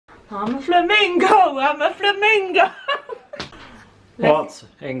I'm a flamingo! I'm a flamingo! What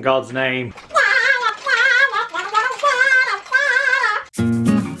in God's name?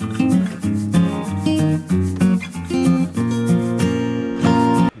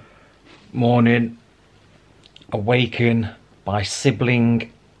 Morning. Awaken by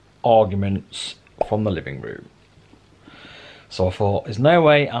sibling arguments from the living room. So I thought, there's no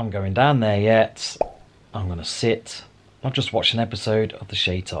way I'm going down there yet. I'm going to sit. I've just watched an episode of the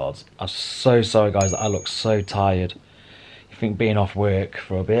Shaytards. I'm so sorry guys that I look so tired. You think being off work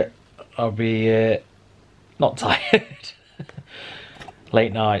for a bit, I'll be not tired.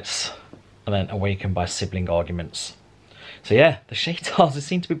 Late nights and then awakened by sibling arguments. So yeah, the Shaytards, they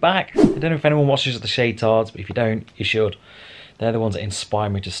seem to be back. I don't know if anyone watches the Shaytards, but if you don't, you should. They're the ones that inspire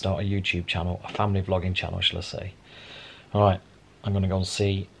me to start a YouTube channel, a family vlogging channel, shall I say. Alright, I'm going to go and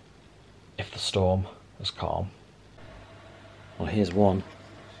see if the storm is calm. Well, here's one.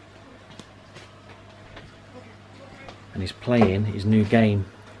 And he's playing his new game,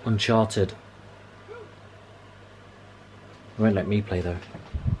 Uncharted. He won't let me play though.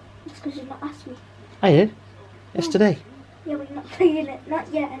 It's because you've not asked me. I did. Yesterday. Yeah, we're not playing it.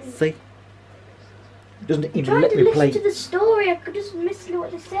 Not yet. Anyway. See? He doesn't even Trying let to me listen play. to the story. I could just miss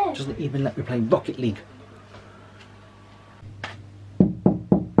what they said. Doesn't even let me play Rocket League.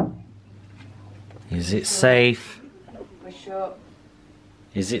 Is it safe? We're shut.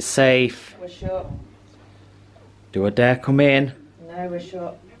 Is it safe? We're shut. Do I dare come in? No, we're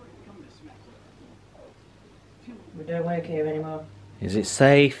shut. We don't work here anymore. Is it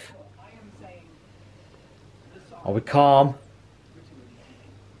safe? Are we calm?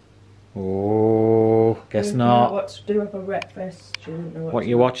 Oh, guess She didn't know not. what to do for breakfast. She didn't know What are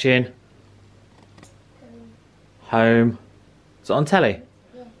you watching? Home. Is it on telly?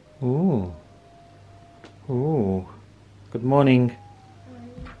 Yeah. Ooh. Ooh. Good morning.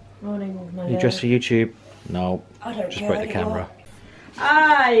 Morning, my You dressed for YouTube? No. I don't Just care break the anymore. camera.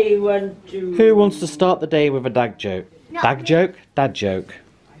 I want to. Who wants to start the day with a dag joke? No. Dag joke? Dad joke.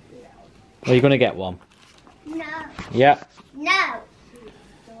 Are you going to get one? No. Yep. No.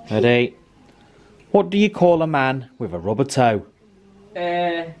 Ready? What do you call a man with a rubber toe?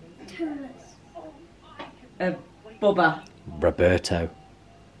 Bubba. Roberto.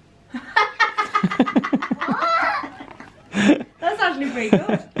 That's actually pretty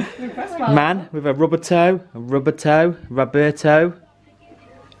good. I'm impressed by Man with a rubber toe, Roberto.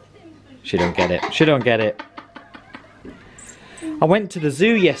 She don't get it. She don't get it. I went to the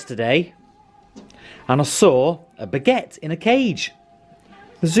zoo yesterday and I saw a baguette in a cage.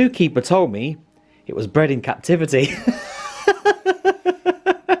 The zookeeper told me it was bred in captivity.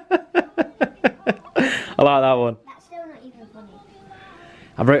 I like that one. That's still not even funny.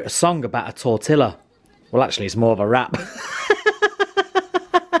 I wrote a song about a tortilla. Well, actually, it's more of a rap.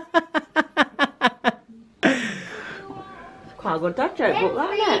 Quite a good dad joke, but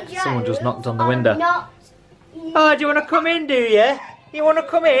that isn't it? Someone just knocked on the window. Not... Oh, do you want to come in, do you? You want to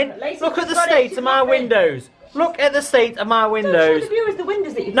come in? Look at the state of my windows. Look at the state of my Don't show windows. the viewers the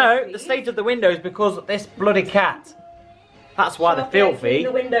windows that you've No, got, the please. state of the windows because of this bloody cat. That's why they're Sharpey, filthy.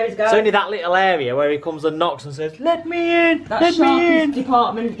 the windows, guys. It's only that little area where he comes and knocks and says, "Let me in, That's let me Sharpey's in."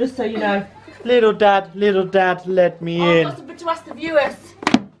 department, just so you know. Little dad, let me I've in. got something to ask the viewers.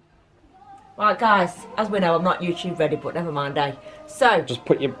 Right, guys, as we know, I'm not YouTube ready, but never mind, eh? So, Just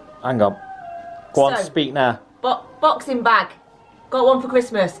put your... Hang on. Go on, So- speak now. boxing bag. Got one for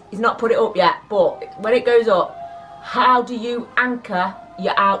Christmas. He's not put it up yet, but when it goes up, how do you anchor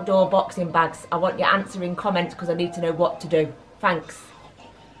your outdoor boxing bags? I want your answer in comments because I need to know what to do. Thanks.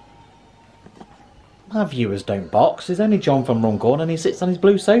 My viewers don't box. There's only John from Runcorn and he sits on his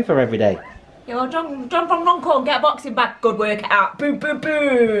blue sofa every day. Yeah, well, John from Runcorn, get a boxing bag. Good work out. Boom, boom,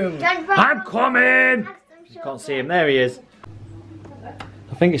 boom. I'm coming! You can't see him. There he is.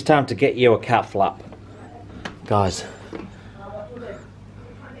 I think it's time to get you a cat flap. Guys.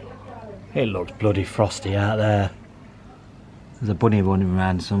 It looks bloody frosty out there. There's a bunny running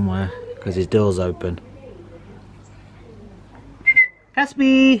around somewhere because his door's open.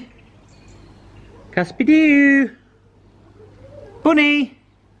 Caspy! Caspy doo! Bunny!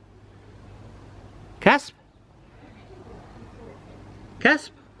 Casp?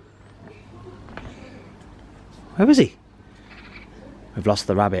 Casp? Where was he? We've lost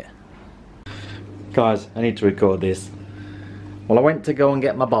the rabbit. Guys, I need to record this. Well, I went to go and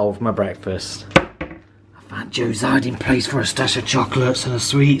get my bowl for my breakfast. I found Joe's hiding place for a stash of chocolates and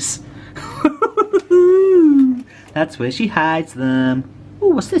sweets. That's where she hides them. Oh,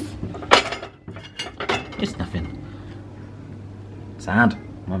 what's this? It's nothing. Sad.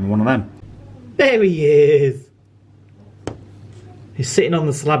 I'm having one of them. There he is. He's sitting on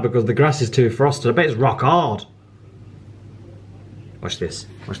the slab because the grass is too frosted. I bet it's rock hard. Watch this.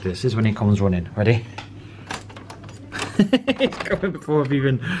 Watch this. This is when he comes running. Ready? He's coming before I've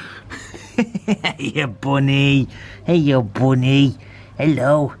even... Hey, you bunny. Hey, you bunny.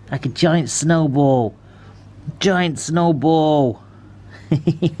 Hello. Like a giant snowball. Giant snowball.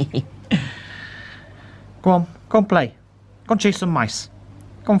 Go on play. Go and chase some mice.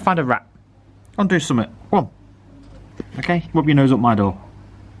 Go and find a rat. Go and do something. Go on. Okay, rub your nose up my door.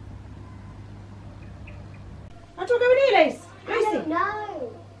 How do I go in here, Liz? I don't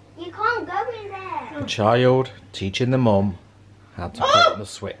know. You can't go in there. A child teaching the mum how to put on the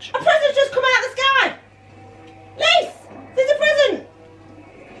switch. A present's just come out of the sky! Liz! There's a present!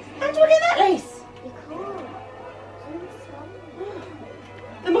 How do I get that, Liz? You can't.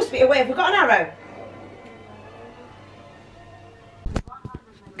 There must be a way. Have we got an arrow?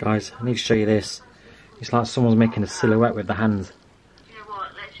 Guys, I need to show you this. It's like someone's making a silhouette with the hands You know what?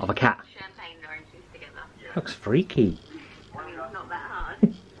 Let's of a cat. champagne and orange juice together. Looks freaky. I mean, it's not that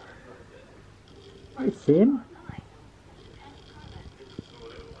hard. Hey, Sim.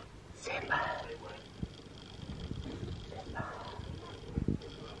 Simba.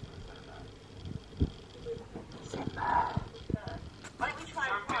 Why don't we try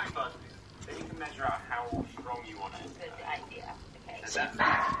one? Then you can measure out how strong you want it. Good idea. Okay.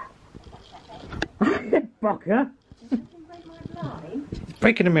 Simba. Fucker. He's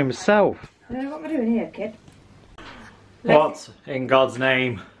breaking him himself. What am I doing here, kid? What in God's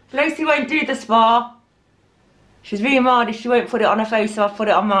name? Lucy won't do the spa. She's really Mardi, she won't put it on her face, so I've put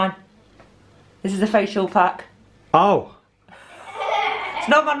it on mine. This is a facial pack. Oh. It's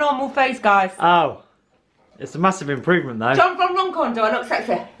not my normal face, guys. Oh. It's a massive improvement though. Jump from Runcorn, do I look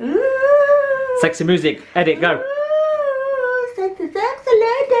sexy? Ooh. Sexy music. Edit, go. Ooh, sexy, sexy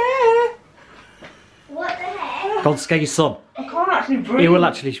lady. What the heck? Go on, scare your son. I can't actually breathe. He will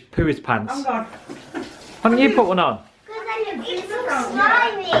actually poo his pants. Oh God. Why don't you put one on? Because it's so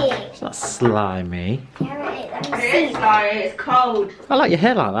slimy. It's not slimy. Let me It is see. like, it's cold. I like your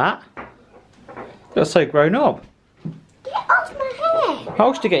hair like that. You're so grown up. Get off my hair. How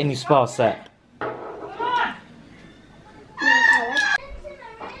else do you get in your spa set?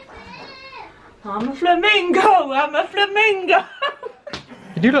 I'm a flamingo, I'm a flamingo.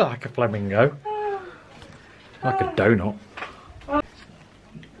 You do look like a flamingo. Like a donut.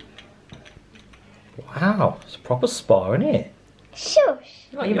 Wow, it's a proper spa, isn't it? Shush.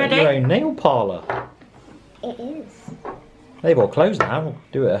 Are you Your ready? own nail parlour. It is. They've all closed now. We'll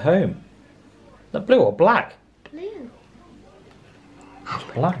do it at home. Is that blue or black? Blue. It's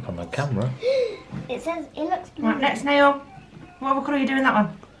black on the camera. It says it looks blue. Right, next nail. What other colour are you doing that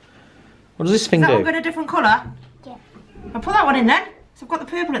one? What does this thing Is that one do? got a different colour? Yeah. I'll put that one in then. So I've got the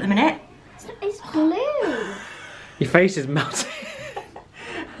purple at the minute. It's blue. Your face is melting.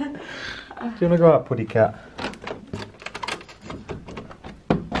 Do you want to go out, Puddy Cat?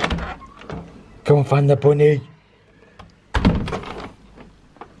 Go and find the bunny.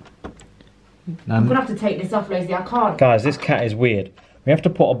 I'm gonna have to take this off, Lizzie. I can't. Guys, this cat is weird. We have to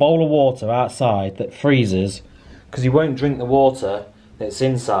put a bowl of water outside that freezes because he won't drink the water that's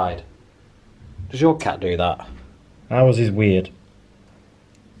inside. Does your cat do that? Ours is weird.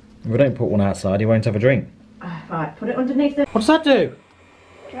 If we don't put one outside, he won't have a drink. Right, put it underneath the... What does that do?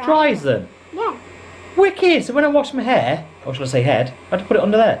 Dries them. Yeah. Wicked! So when I wash my hair, or should I say head, I have to put it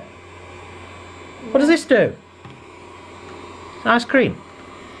under there. What does this do? Ice cream.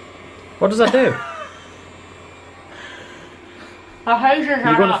 What does that do? Our hoses You're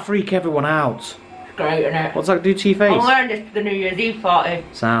are going to up. freak everyone out. It's great, isn't it? What's that do to your I'm face? wearing this to the New Year's Eve party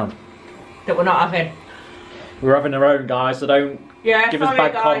Sound. that we're not having. We're having our own, guys, so don't Yeah, give us sorry,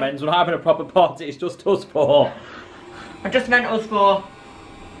 bad guys. comments. We're not having a proper party, it's just us four. I just meant us four.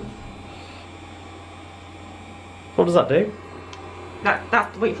 What does that do?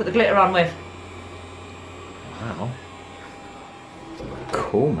 That's what you put the glitter on with. Wow.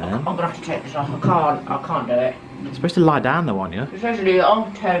 Cool, man. I'm gonna have to take this off. I can't do it. You're supposed to lie down though, aren't you? It's actually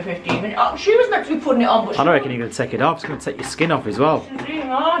on 10, 15 minutes. Oh, she was meant to be putting it on, but I don't reckon you're going to take it off. It's going to take your skin off as well. she's really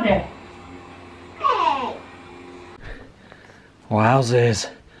hard. Hey. Wowzers.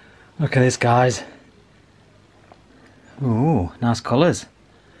 Look at this, guys. Ooh, nice colours.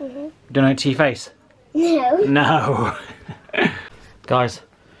 Don't know to your face? No. No. Guys,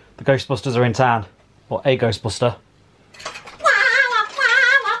 the Ghostbusters are in town. Or a Ghostbuster.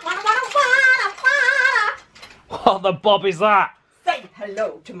 What the bob is that? Say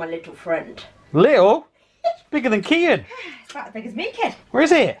hello to my little friend. Little? It's bigger than Kian. It's about as big as me, kid. Where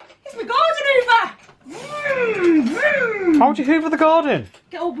is it? It's my garden hoover. Vroom, vroom. How would you hoover the garden?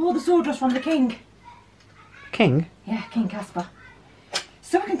 Get all the sawdust from the king. King? Yeah, King Casper.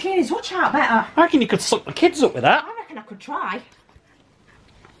 So I can clean his watch out better. I reckon you could suck the kids up with that. I reckon I could try.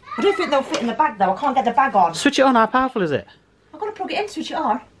 I don't think they'll fit in the bag though. I can't get the bag on. Switch it on. How powerful is it? I've got to plug it in, switch it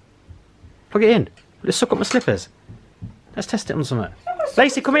on. Plug it in. Will it suck up my slippers? Let's test it on something.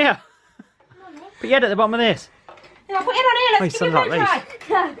 Lacey, come here. Put your head at the bottom of this. Yeah, put it on here. Let's give it a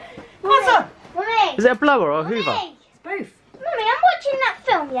try. Come on, son. Mummy. Is it a blower or a hoover? Mummy. It's both. Mummy, I'm watching that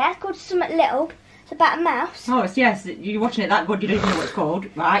film, yeah? It's called Something Little. It's about a mouse. Oh, it's, yes, you're watching it that good, you don't know what it's called.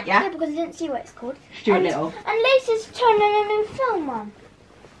 Right, Yeah, yeah? because I didn't see what it's called. Stuart Little. And Lisa's turning a new film on.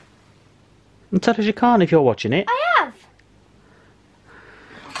 And tell us you can't if you're watching it. I have.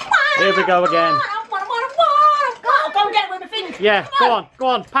 Here we go again. Go and get it with my finger. Yeah, go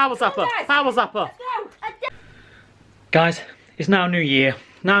on. Power zapper. guys. Power zapper. Guys, it's now New Year.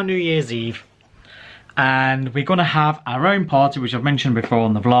 Now New Year's Eve. And we're going to have our own party, which I've mentioned before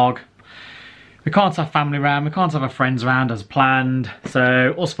on the vlog. We can't have family around, we can't have our friends around as planned.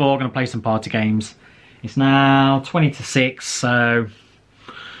 So us four are going to play some party games. It's now 20 to 6, so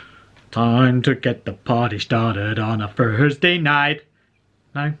time to get the party started on a Thursday night.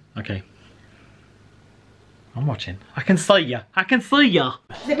 No? Okay. I'm watching. I can see ya. I can see ya.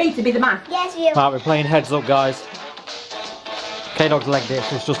 Is it me to be the man? Yes, you. Right, we're playing heads up, guys. K-Dog's legged it,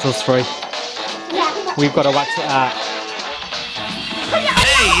 so it's just us three. Yeah. We've got to wax it out.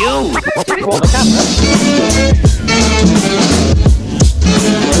 Hey, you! What, the camera?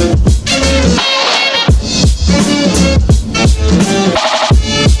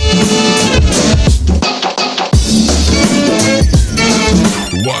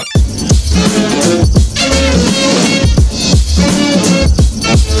 What?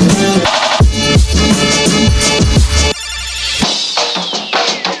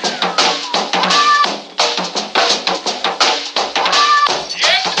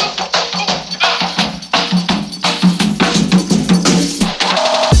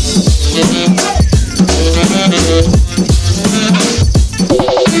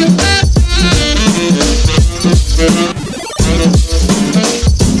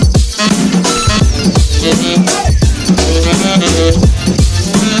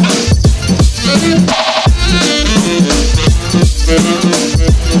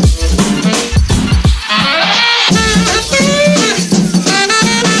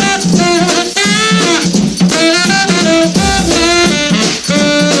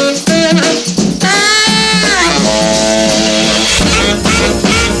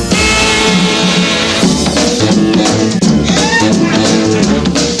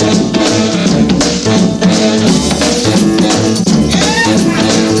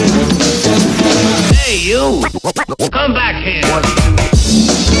 Come back here. What?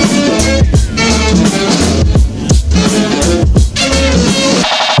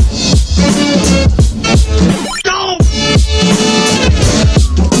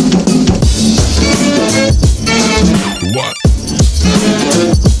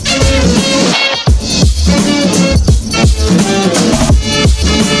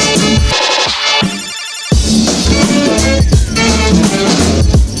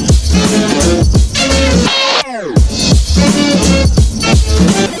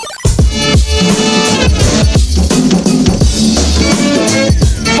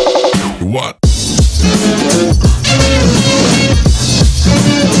 What?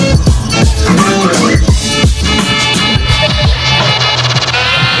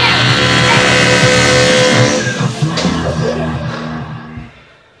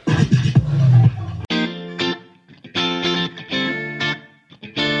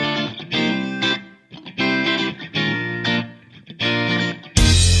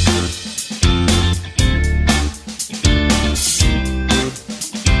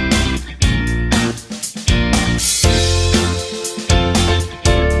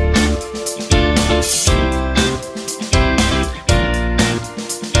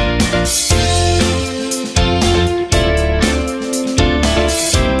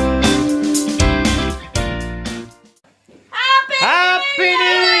 Happy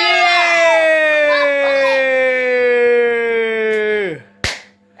New Year!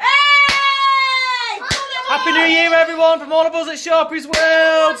 Happy New Year, everyone, from all of us at Sharpey's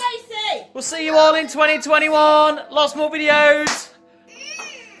World. We'll see you all in 2021. Lots more videos.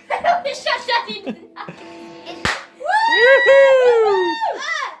 Woohoo!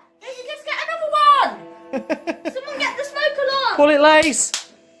 Let's get another one. Someone get the smoke alarm. Pull it, Lace.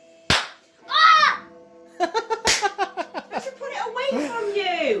 Ah! I should put it away from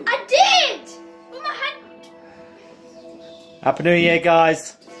you. I did. With my hand. Happy New Year,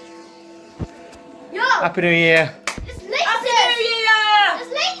 guys. Yo. Happy New Year. It's lasers. Happy New Year.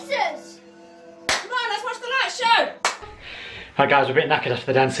 It's lasers. Come on, let's watch the light show. Right guys, we're a bit knackered after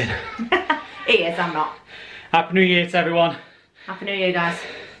the dancing. He is, I'm not. Happy New Year to everyone. Happy New Year, guys.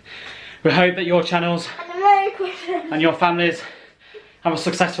 We hope that your channels And a Merry Christmas. and your families have a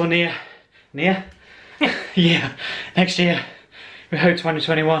successful year next year. We hope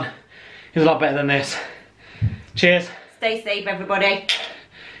 2021 is a lot better than this. Cheers. Stay safe, everybody.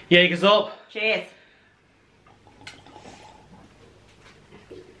 Jaegers up. Cheers.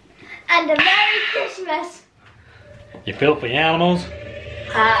 And a Merry Christmas. You filthy animals.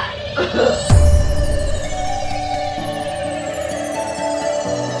 Ah.